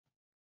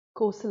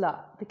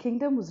Kosala, the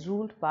kingdom was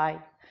ruled by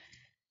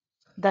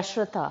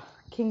Dashratha,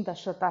 King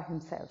Dashratha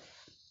himself.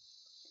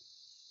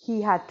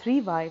 He had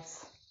three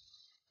wives,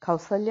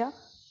 Kausalya,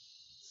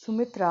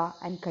 Sumitra,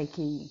 and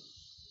Kaikeyi.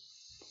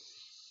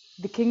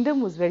 The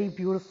kingdom was very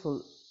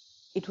beautiful.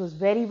 It was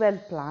very well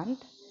planned.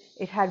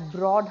 It had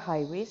broad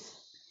highways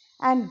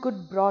and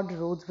good broad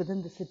roads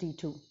within the city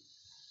too.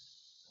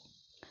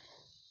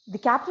 The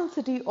capital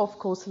city of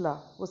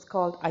Kosala was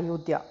called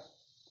Ayodhya,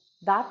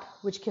 that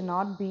which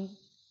cannot be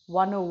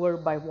won over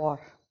by war.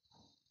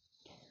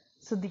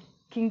 So the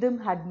kingdom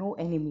had no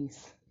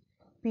enemies.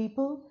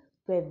 People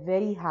were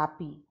very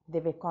happy. They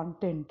were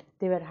content.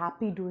 They were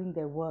happy doing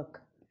their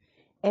work.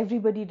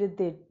 Everybody did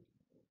their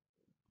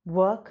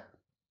work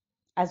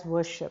as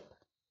worship.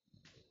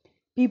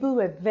 People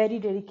were very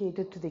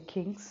dedicated to the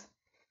kings.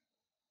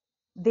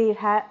 They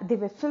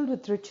were filled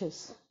with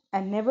riches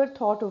and never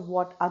thought of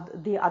what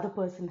the other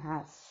person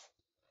has.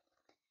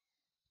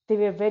 They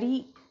were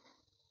very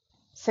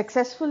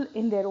successful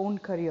in their own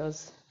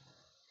careers.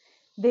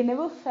 They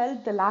never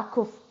felt the lack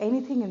of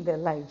anything in their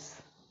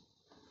lives.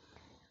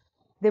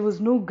 There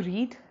was no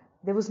greed,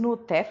 there was no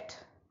theft.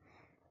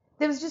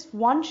 There was just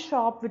one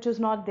shop which was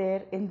not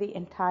there in the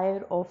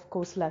entire of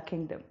Kosala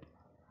kingdom.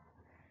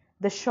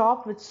 The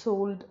shop which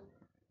sold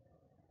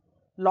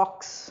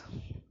locks.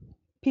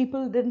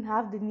 People didn't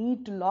have the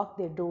need to lock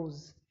their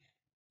doors.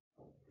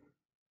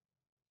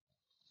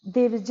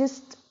 They were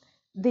just,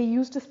 they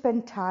used to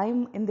spend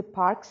time in the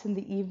parks in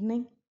the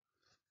evening.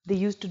 They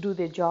used to do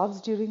their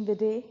jobs during the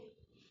day.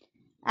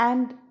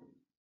 And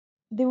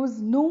there was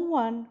no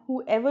one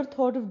who ever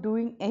thought of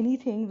doing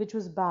anything which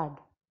was bad.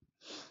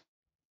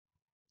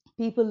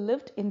 People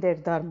lived in their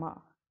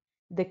dharma.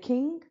 The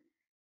king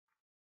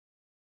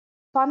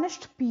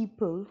punished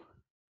people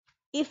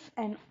if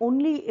and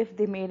only if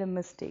they made a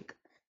mistake.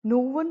 No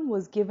one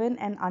was given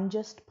an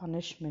unjust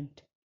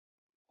punishment.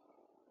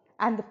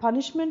 And the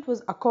punishment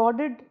was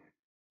accorded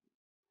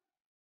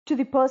to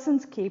the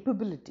person's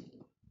capability.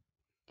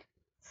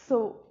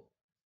 So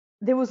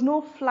there was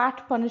no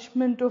flat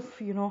punishment of,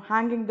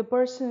 hanging the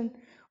person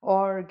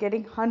or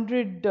getting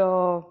 100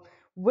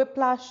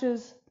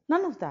 whiplashes.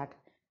 None of that.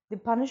 The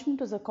punishment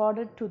was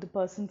accorded to the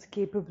person's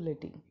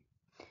capability.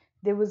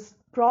 There was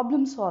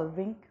problem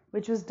solving,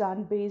 which was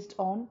done based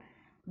on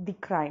the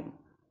crime.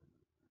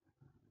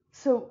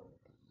 So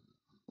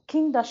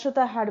King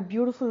Dashratha had a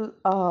beautiful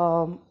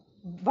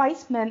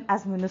wise men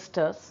as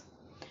ministers,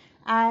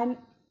 and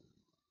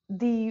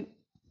the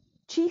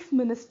chief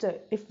minister,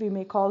 if we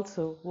may call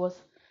so,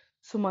 was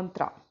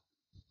Sumantra.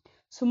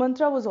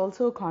 Sumantra was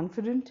also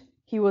confident.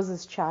 He was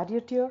his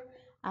charioteer,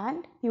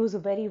 and he was a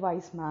very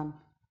wise man.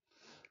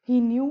 He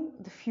knew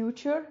the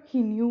future,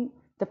 he knew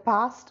the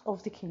past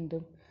of the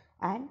kingdom,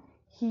 and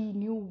he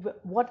knew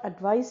what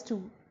advice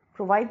to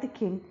provide the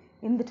king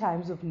in the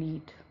times of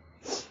need.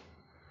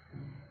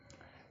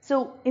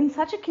 So, in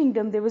such a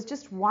kingdom, there was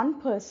just one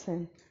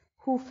person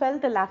who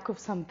felt the lack of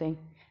something,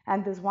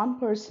 and this one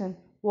person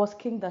was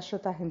King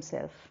Dashratha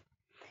himself.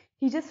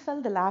 He just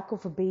felt the lack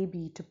of a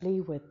baby to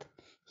play with.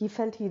 He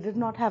felt he did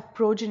not have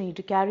progeny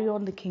to carry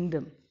on the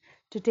kingdom,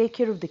 to take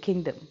care of the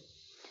kingdom.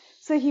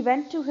 So he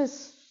went to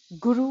his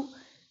guru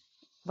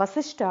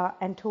Vasishta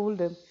and told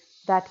him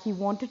that he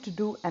wanted to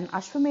do an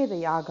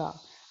Ashwamedha Yaga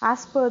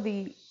as per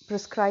the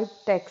prescribed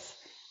text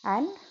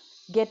and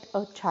get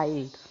a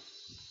child.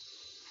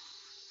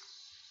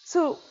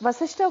 So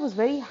Vasishta was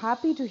very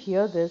happy to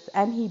hear this,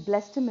 and he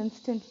blessed him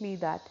instantly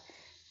that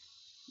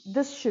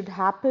this should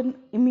happen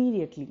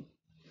immediately.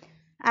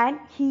 And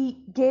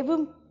he gave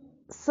him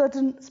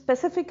certain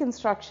specific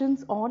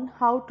instructions on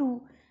how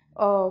to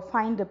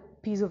find a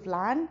piece of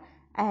land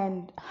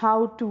and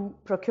how to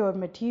procure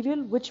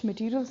material, which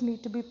materials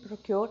need to be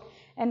procured,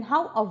 and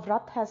how a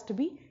vrat has to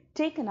be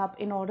taken up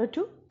in order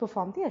to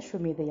perform the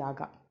Ashwamedha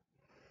Yaga.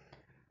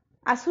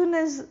 As soon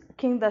as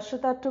King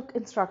Dashratha took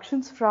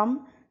instructions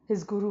from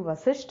his guru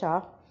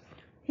Vasishta,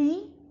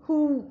 he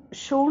who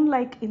shone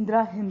like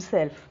Indra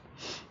himself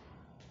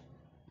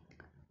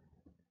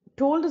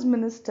told his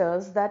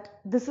ministers that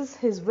this is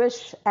his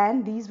wish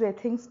and these were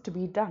things to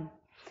be done.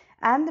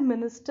 And the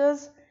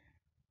ministers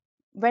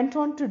went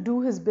on to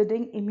do his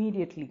bidding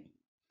immediately.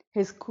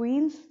 His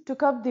queens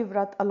took up the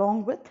vrat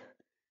along with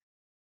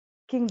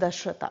King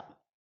Dashratha.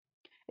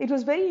 It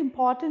was very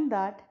important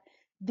that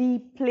the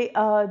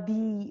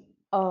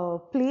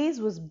place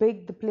was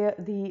big,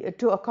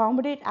 to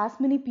accommodate as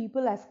many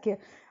people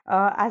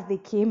as they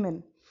came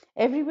in.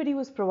 Everybody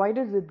was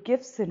provided with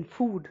gifts and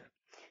food.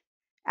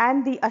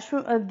 And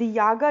the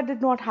yaga did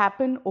not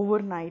happen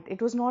overnight.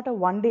 It was not a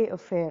one-day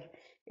affair.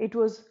 It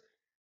was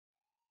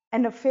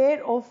an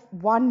affair of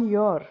 1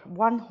 year,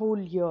 one whole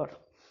year,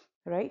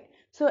 right?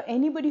 So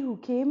anybody who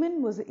came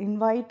in was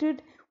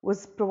invited,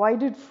 was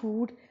provided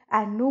food,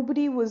 and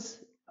nobody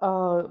was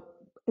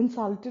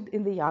insulted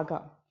in the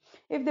yaga.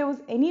 If there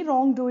was any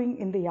wrongdoing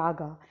in the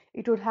yaga,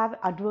 it would have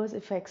adverse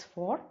effects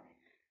for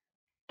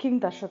King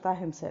Dashratha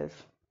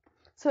himself.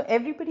 So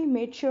everybody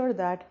made sure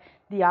that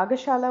the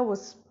Yagashala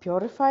was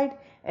purified.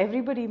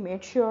 Everybody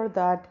made sure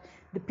that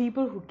the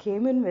people who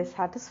came in were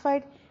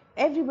satisfied.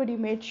 everybody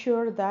made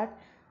sure that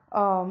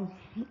um,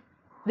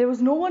 there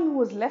was no one who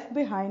was left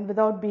behind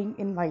without being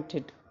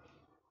invited.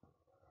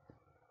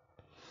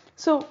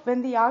 So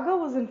when the yaga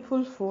was in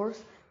full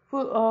force,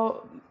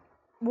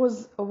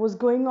 was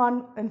going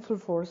on in full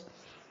force,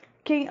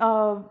 King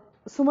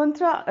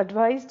Sumantra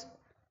advised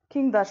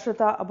King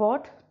Dashrata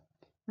about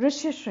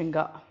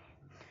Rishishringa.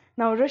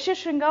 Now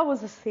Rishishringa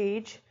was a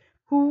sage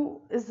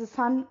who is the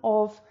son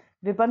of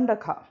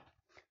Vibhandaka.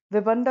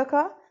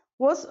 Vibhandaka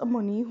was a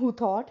Muni who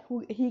thought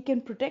he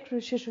can protect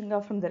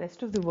Rishishringa from the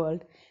rest of the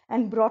world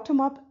and brought him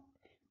up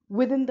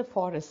within the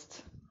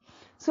forests.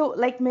 So,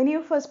 like many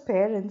of us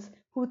parents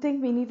who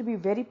think we need to be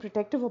very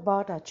protective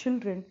about our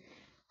children,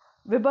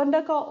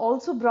 Vibhandaka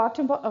also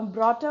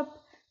brought up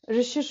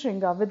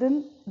Rishishringa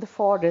within the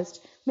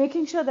forest,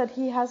 making sure that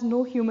he has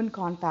no human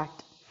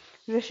contact.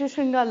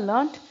 Rishishringa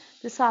learnt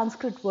the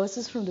Sanskrit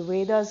verses from the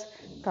Vedas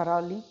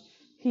thoroughly.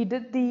 He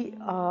did the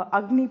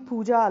Agni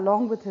Puja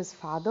along with his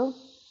father,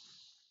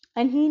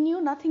 and he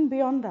knew nothing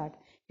beyond that.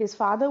 His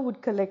father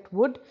would collect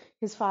wood,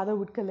 his father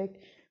would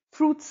collect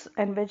fruits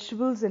and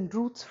vegetables and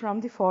roots from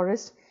the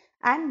forest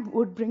and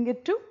would bring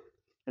it to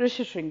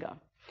Rishishringa.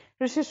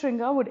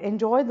 Rishishringa would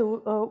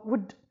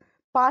would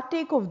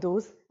partake of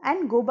those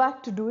and go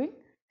back to doing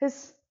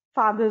his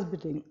father's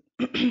bidding.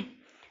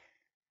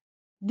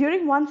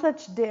 During one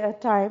such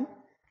time,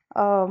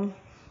 um,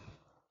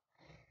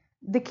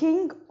 the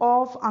king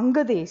of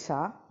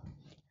Angadesa,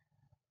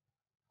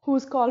 who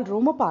is called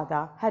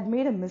Romapada, had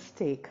made a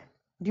mistake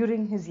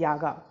during his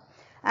yaga.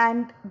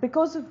 And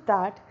because of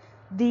that,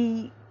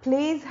 the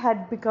place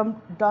had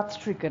become drought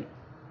stricken.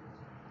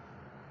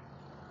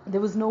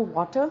 There was no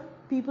water,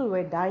 people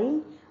were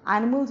dying,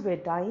 animals were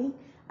dying,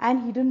 and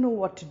he didn't know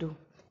what to do.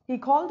 He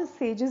called the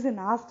sages and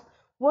asked,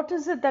 "What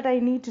is it that I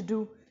need to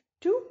do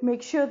to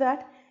make sure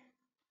that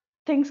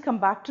things come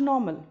back to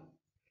normal?"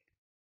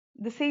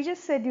 The sages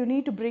said, "You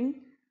need to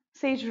bring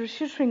Sage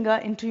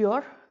Rishishringa into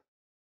your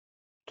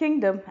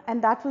kingdom,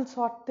 and that will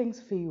sort things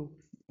for you.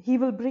 He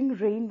will bring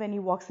rain when he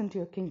walks into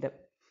your kingdom."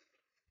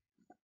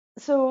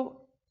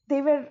 So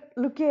they were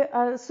looking.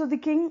 So the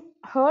king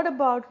heard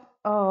about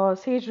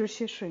Sage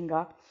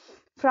Rishishringa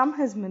from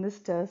his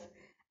ministers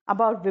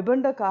about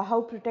Vibhandaka,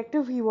 how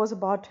protective he was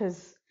about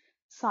his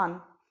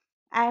son,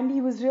 and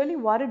he was really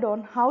worried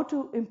on how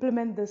to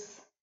implement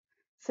this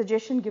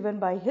suggestion given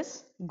by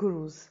his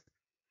gurus.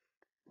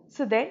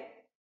 So then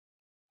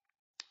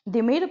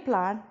they made a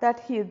plan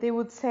that they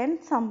would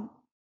send some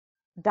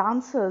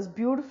dancers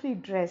beautifully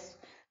dressed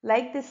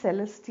like the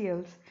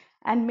celestials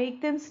and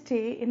make them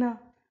stay in a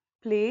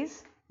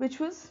place which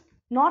was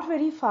not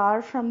very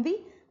far from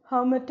the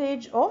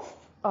hermitage of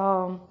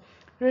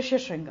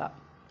Rishishringa.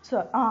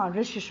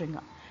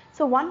 Rishishringa.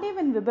 So one day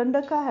when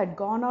Vibhandaka had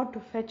gone out to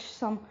fetch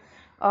some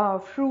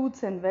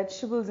fruits and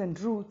vegetables and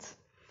roots,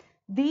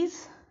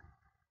 these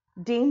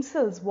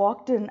damsels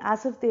walked in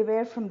as if they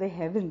were from the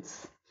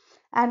heavens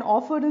and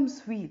offered him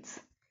sweets.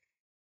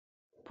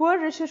 Poor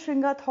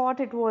Rishishringa thought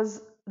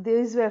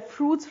these were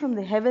fruits from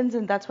the heavens,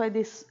 and that's why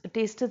they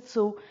tasted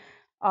so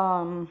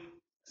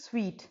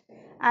sweet.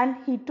 And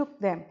he took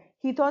them.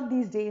 He thought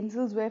these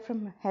damsels were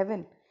from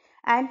heaven,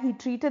 and he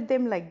treated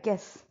them like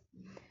guests.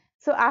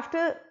 So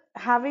after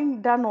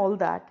having done all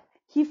that,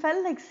 he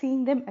felt like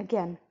seeing them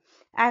again.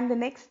 And the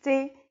next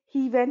day,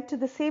 he went to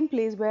the same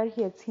place where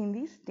he had seen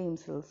these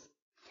damsels.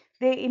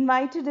 They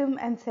invited him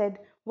and said,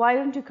 "Why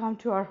don't you come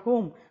to our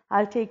home?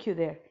 I'll take you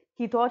there."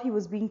 He thought he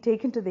was being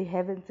taken to the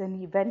heavens, and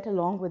he went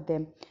along with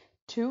them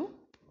to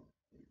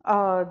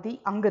the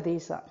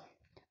Angadesa.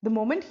 The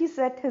moment he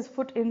set his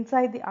foot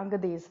inside the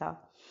Angadesa,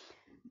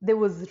 there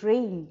was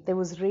rain. There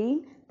was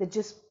rain that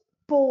just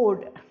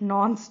poured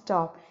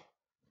non-stop.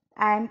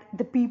 And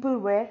the people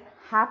were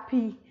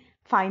happy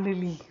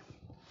finally.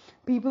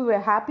 People were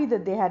happy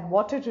that they had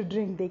water to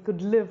drink, they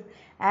could live,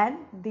 and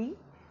the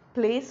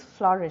place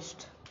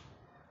flourished.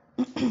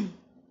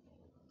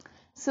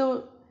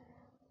 So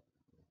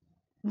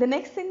the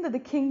next thing that the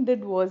king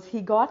did was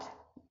he got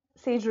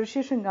Sage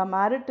Rishishringa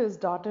married to his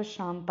daughter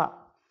Shanta.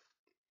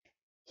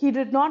 He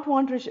did not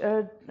want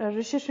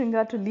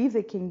Rishishringa to leave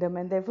the kingdom,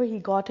 and therefore he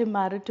got him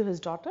married to his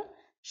daughter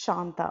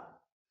Shanta.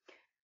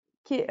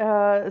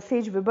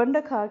 Sage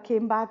Vibhandaka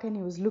came back and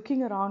he was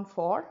looking around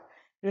for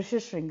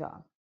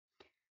Rishishringa.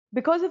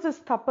 Because of his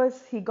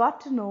tapas, he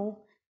got to know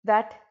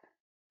that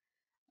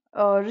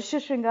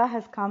Rishishringa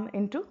has come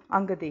into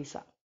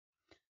Angadesa.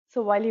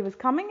 So while he was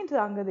coming into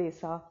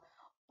Angadesa,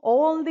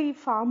 all the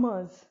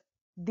farmers,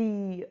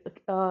 the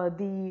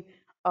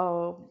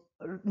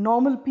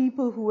normal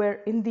people who were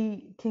in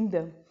the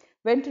kingdom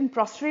went and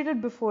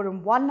prostrated before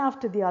him one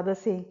after the other,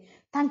 saying,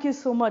 "Thank you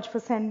so much for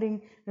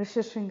sending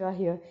Rishishringa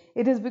here.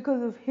 It is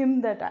because of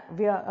him that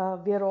we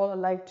are all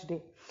alive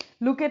today.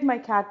 Look at my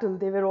cattle,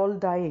 they were all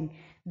dying.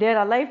 They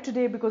are alive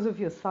today because of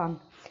your son.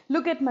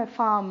 Look at my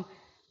farm,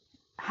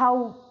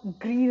 how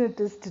green it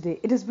is today.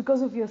 It is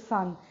because of your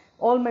son.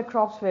 All my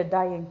crops were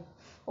dying.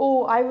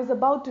 Oh, I was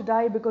about to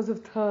die because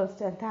of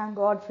thirst, and thank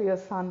God for your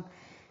son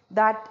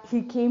that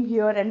he came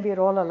here and we are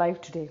all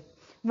alive today."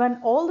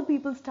 When all the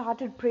people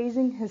started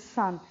praising his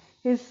son,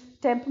 his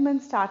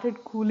temperament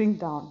started cooling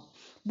down.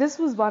 This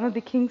was one of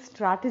the king's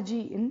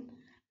strategy in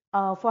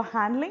for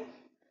handling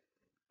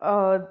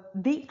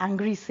the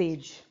angry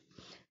sage.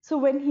 So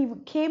when he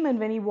came in,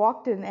 when he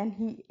walked in and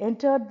he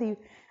entered the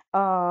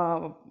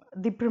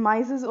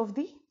premises of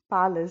the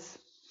palace,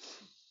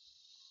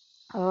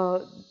 uh,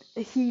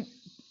 he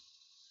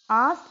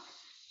asked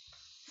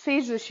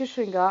Sage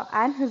Rishishringa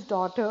and his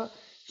daughter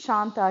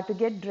Shanta to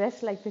get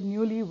dressed like the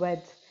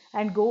newlyweds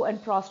and go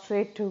and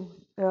prostrate at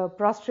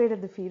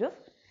the feet of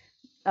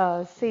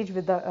Sage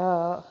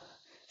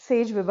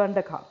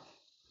Vibhandaka.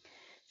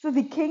 So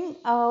the king,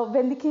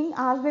 when the king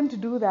asked them to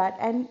do that,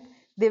 and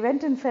they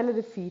went and fell at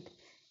the feet,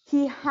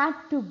 he had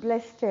to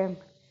bless them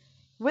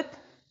with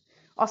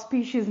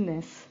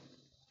auspiciousness.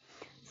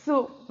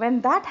 So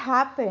when that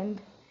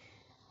happened,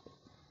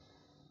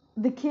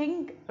 the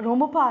king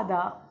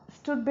Romapada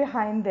stood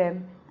behind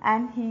them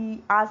and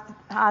he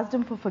asked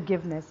him for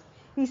forgiveness.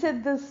 He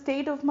said, "The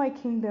state of my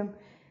kingdom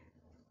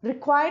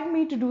required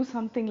me to do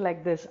something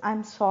like this.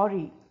 I'm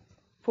sorry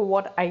for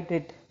what I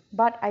did,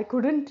 but I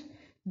couldn't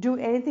do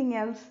anything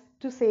else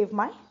to save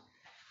my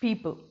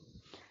people."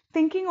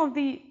 Thinking of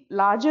the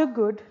larger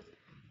good,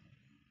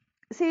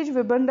 Sage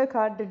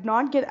Vibhandaka did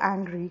not get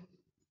angry.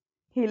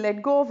 He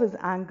let go of his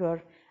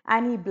anger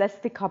and he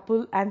blessed the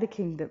couple and the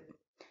kingdom.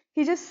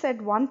 He just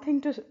said one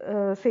thing to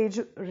Sage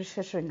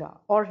Rishishringa,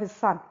 or his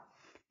son.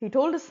 He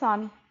told his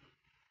son,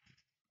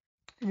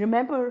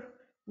 "Remember,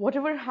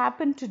 whatever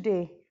happened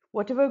today,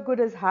 whatever good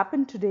has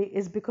happened today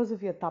is because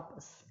of your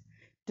tapas.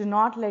 Do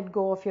not let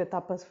go of your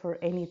tapas for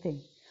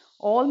anything.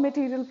 All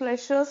material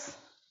pleasures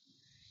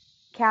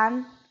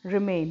can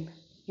remain.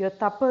 Your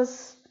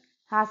tapas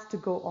has to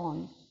go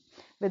on."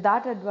 With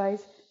that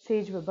advice,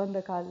 Sage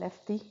Vibhandaka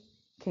left the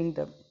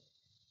kingdom.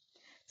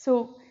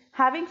 So,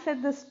 having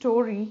said this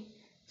story,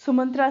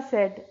 Sumantra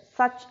said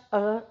such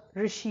a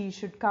rishi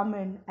should come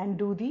in and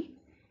do the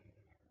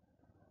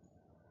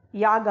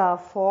yaga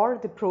for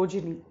the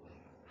progeny.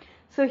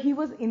 So he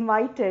was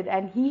invited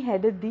and he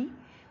headed the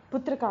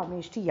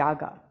Putrakameshti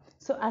yaga.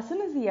 So as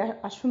soon as the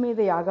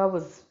Ashwamedha yaga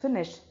was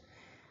finished,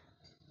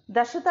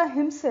 Dasharatha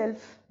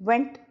himself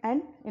went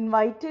and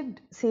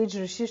invited Sage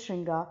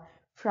Rishishringa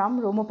from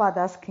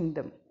Romapada's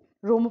kingdom.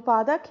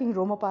 King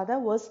Romapada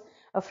was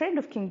a friend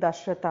of King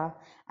Dasharatha,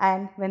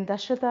 and when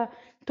Dasharatha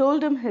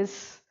told him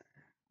his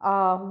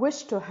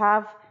wish to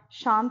have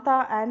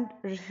Shanta and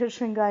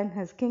Rishishringa in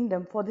his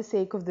kingdom for the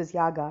sake of this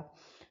yaga,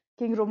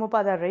 King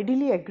Romapada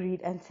readily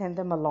agreed and sent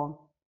them along.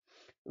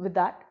 With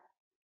that,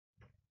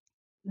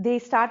 they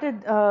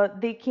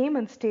came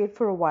and stayed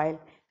for a while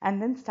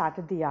and then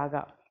started the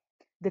yaga.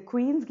 The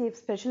queens gave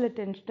special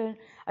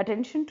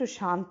attention to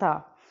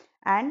Shanta,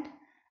 and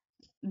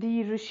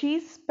the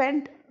rishis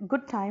spent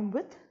good time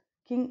with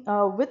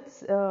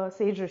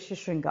Sage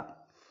Rishishringa.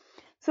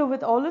 So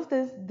with all of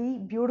this, the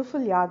beautiful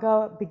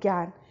yaga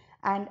began,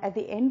 and at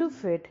the end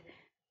of it,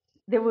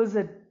 there was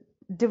a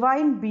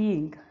divine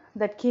being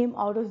that came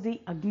out of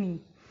the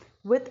Agni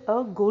with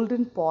a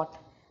golden pot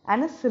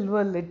and a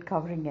silver lid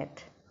covering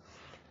it.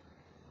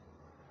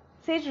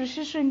 Sage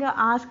Rishishringa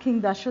asked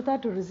King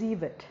Dasharatha to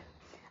receive it,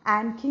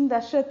 and King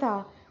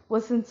Dasharatha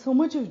was in so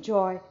much of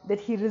joy that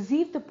he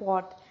received the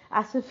pot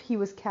as if he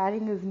was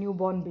carrying his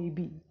newborn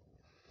baby.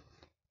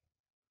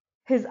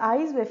 His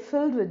eyes were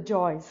filled with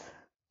joy,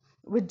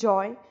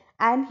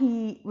 and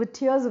with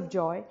tears of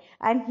joy,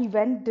 and he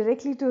went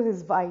directly to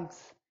his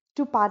wives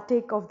to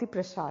partake of the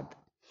prasad.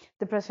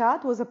 The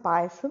prasad was a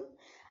payasam,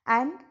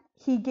 and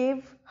he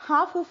gave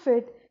half of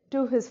it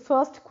to his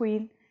first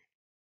queen,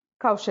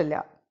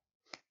 Kaushalya.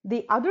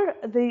 Out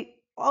of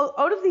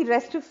the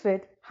rest of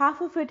it,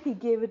 half of it he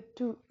gave it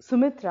to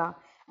Sumitra,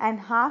 and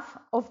half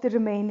of the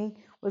remaining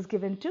was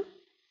given to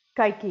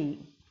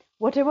Kaikeyi.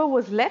 Whatever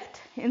was left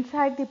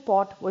inside the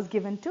pot was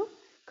given to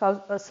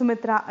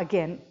Sumitra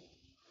again.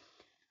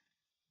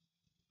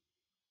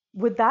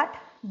 With that,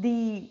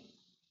 the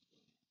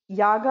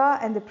yaga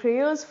and the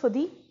prayers for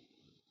the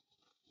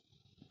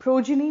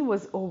progeny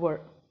was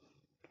over.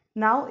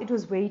 Now it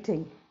was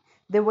waiting.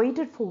 They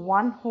waited for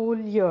 1 whole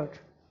year,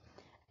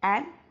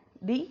 and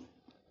the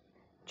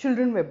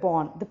children were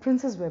born, the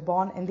princes were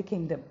born in the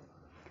kingdom.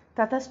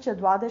 Tatascha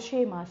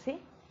dvadashe mase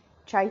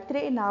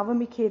chaitre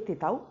navamikhe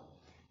titau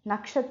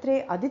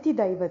nakshatre aditi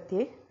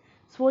daivatye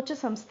svocha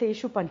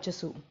samsteshu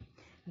panchasu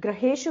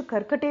graheshu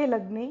karkate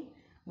lagne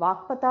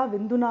vakpata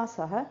vinduna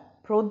saha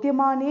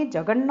prodhyamane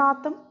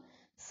jagannatham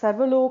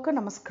sarvaloka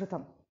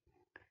namaskritam.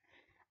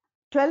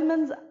 12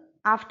 months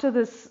after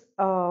this,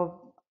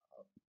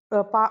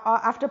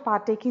 after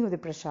partaking of the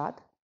prasad,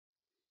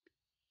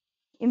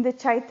 in the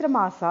Chaitra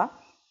Masa,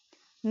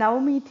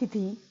 Navami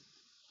Tithi,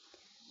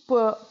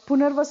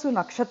 Punarvasu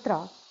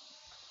Nakshatra,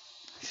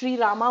 Sri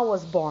Rama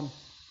was born.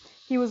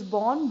 He was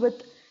born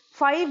with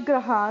 5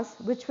 grahas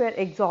which were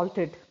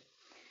exalted.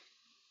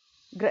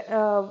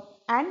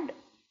 And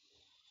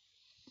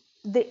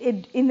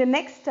in the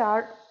next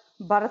star,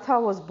 Bharata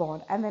was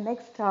born, and the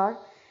next star,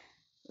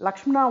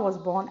 Lakshmana was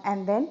born,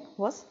 and then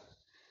was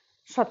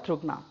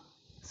Shatrughna.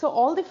 So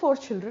all the 4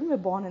 children were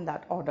born in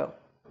that order.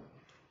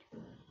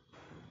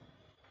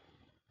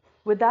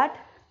 With that,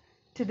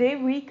 today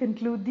we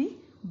conclude the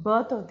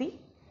birth of the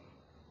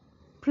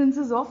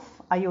Princess of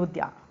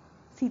Ayodhya,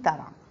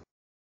 Sitaram.